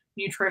 1,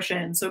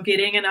 nutrition. So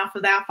getting enough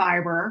of that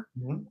fiber,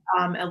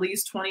 at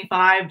least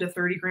 25 to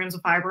 30 grams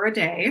of fiber a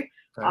day.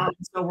 Okay.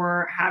 So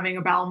we're having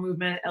a bowel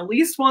movement at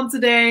least once a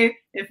day,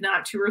 if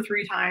not 2 or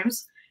 3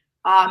 times.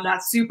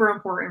 That's super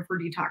important for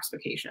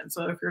detoxification.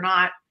 So if you're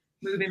not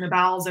moving the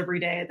bowels every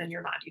day, then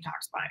you're not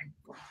detoxifying.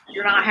 If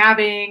you're not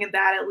having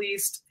that at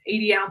least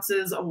 80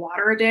 ounces of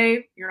water a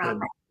day, you're not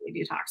properly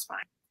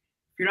detoxifying.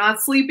 If you're not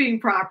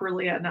sleeping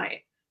properly at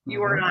night,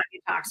 you are not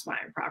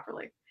detoxifying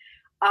properly.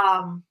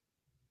 And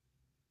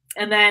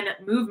then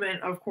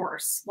movement, of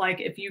course, like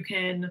if you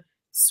can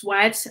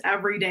sweat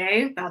every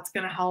day, that's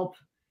going to help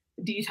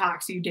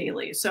detox you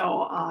daily.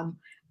 So,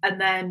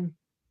 and then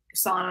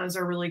saunas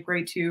are really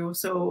great too.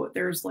 So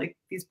there's like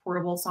these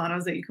portable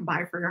saunas that you can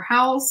buy for your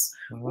house,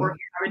 or if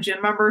you have a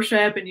gym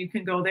membership and you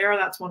can go there,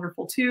 that's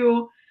wonderful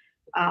too.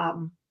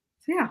 So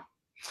yeah.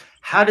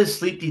 How does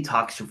sleep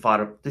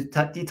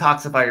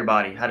detoxify your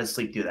body? How does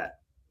sleep do that?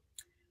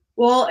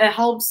 Well, it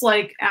helps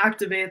like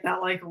activate that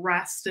like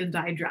rest and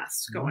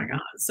digest going on.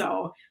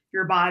 So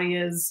your body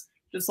is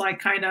just like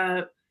kind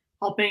of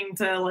helping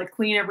to like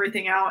clean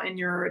everything out in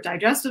your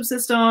digestive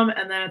system.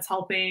 And then it's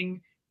helping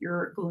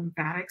your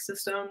lymphatic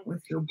system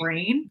with your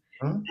brain,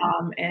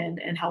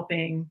 and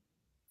helping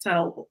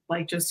to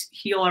like just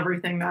heal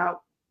everything that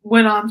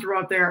went on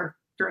throughout there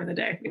during the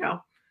day, you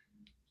know?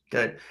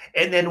 Good.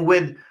 And then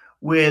with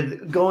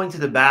going to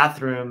the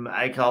bathroom,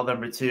 I call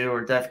number two,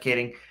 or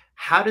defecating,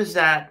 how does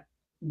that,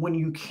 when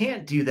you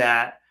can't do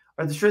that,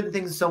 are there certain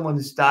things in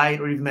someone's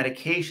diet or even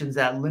medications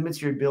that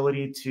limits your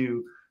ability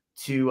to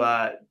do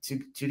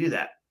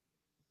that?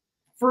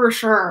 For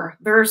sure.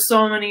 There's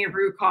so many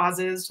root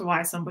causes to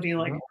why somebody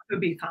like Mhm. could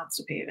be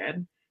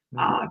constipated.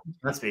 Mhm. Uh,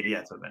 That's maybe, yeah,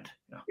 that's what I meant.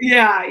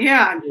 Yeah.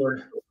 yeah, yeah.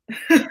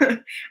 Sure.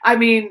 I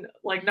mean,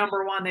 like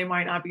number one, they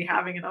might not be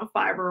having enough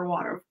fiber or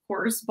water, of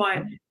course,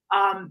 but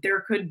Mhm.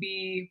 there could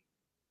be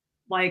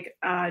like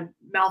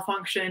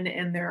malfunction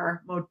in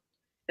their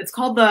it's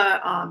called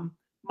the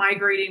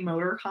migrating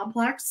motor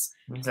complex.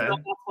 So Okay.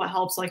 that's what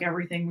helps like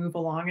everything move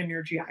along in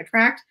your GI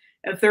tract.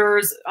 If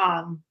there's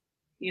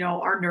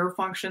our nerve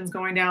functions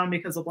going down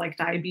because of like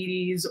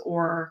diabetes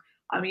or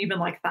even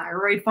like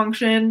thyroid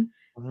function,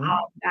 Mhm.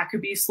 that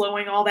could be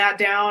slowing all that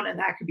down, and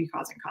that could be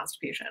causing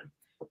constipation,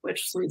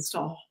 which leads to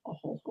a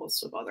whole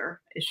host of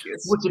other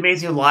issues. What's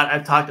amazing a lot,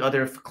 I've talked to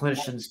other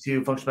clinicians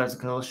too, functional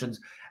medicine clinicians.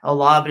 A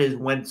lot of it is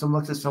when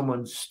someone looks at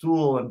someone's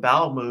stool and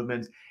bowel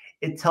movements,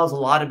 it tells a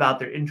lot about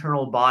their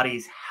internal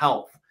body's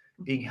health,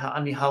 being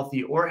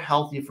unhealthy or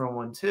healthy for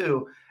one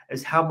too,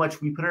 is how much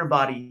we put in our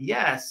body,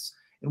 yes.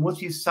 And once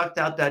we've sucked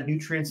out that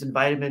nutrients and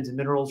vitamins and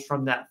minerals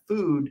from that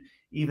food,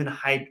 even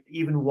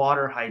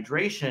water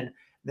hydration,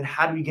 then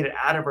how do we get it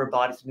out of our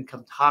bodies to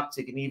become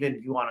toxic and even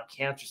if you want a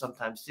cancer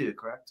sometimes too,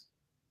 correct?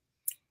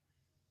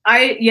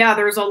 Yeah,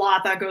 there's a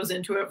lot that goes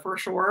into it for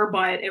sure.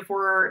 But if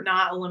we're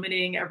not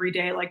eliminating every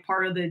day, like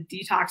part of the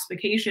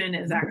detoxification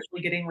is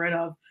actually getting rid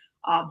of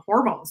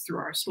hormones through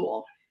our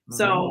stool. Mhm.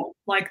 So,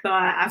 like the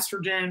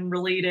estrogen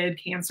related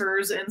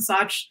cancers and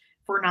such,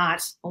 if we're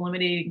not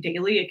eliminating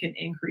daily, it can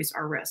increase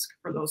our risk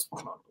for those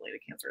hormone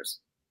related cancers.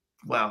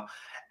 Wow.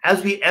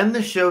 As we end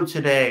the show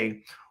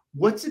today,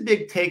 what's a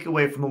big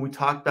takeaway from what we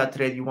talked about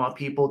today that you want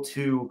people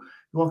to, you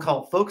want to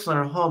call it focus on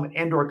our home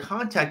and or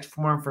contact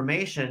for more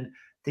information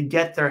to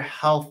get their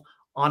health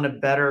on a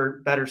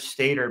better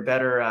state or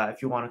better,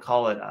 if you want to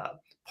call it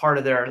part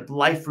of their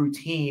life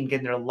routine,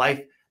 getting their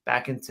life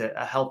back into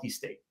a healthy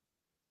state?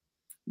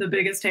 The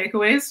biggest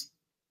takeaways: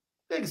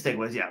 Biggest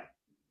takeaways, yeah.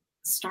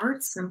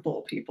 start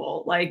simple,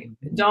 people. Like,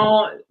 Mhm.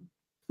 don't,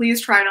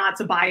 please try not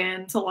to buy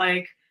into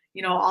like,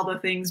 all the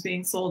things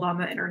being sold on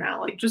the internet.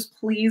 Like, just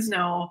please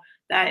know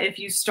that if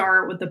you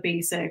start with the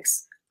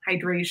basics,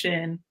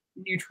 hydration,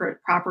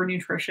 proper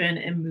nutrition,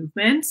 and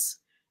movements,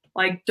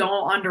 like,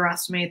 don't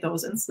underestimate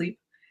those, and sleep.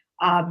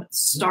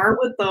 Start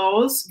with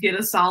those, get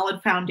a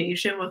solid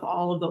foundation with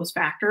all of those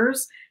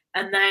factors,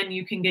 and then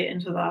you can get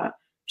into the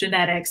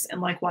genetics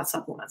and like what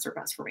supplements are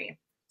best for me.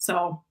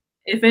 So,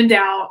 if in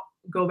doubt,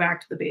 go back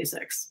to the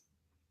basics.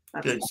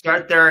 That's Good.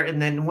 Start there, and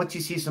then once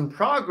you see some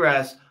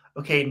progress,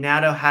 okay,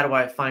 how do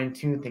I fine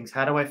tune things?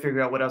 How do I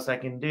figure out what else I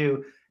can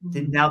do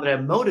to Mhm. now that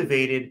I'm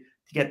motivated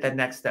to get that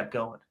next step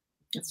going?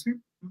 That's true.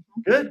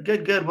 Mhm. Good,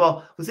 good, good.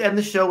 Well, let's end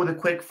the show with a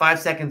quick 5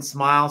 second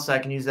smile so I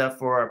can use that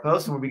for our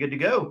post and we'll be good to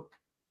go.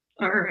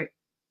 All right.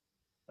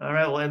 All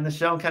right, we'll end the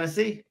show and kind of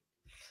see.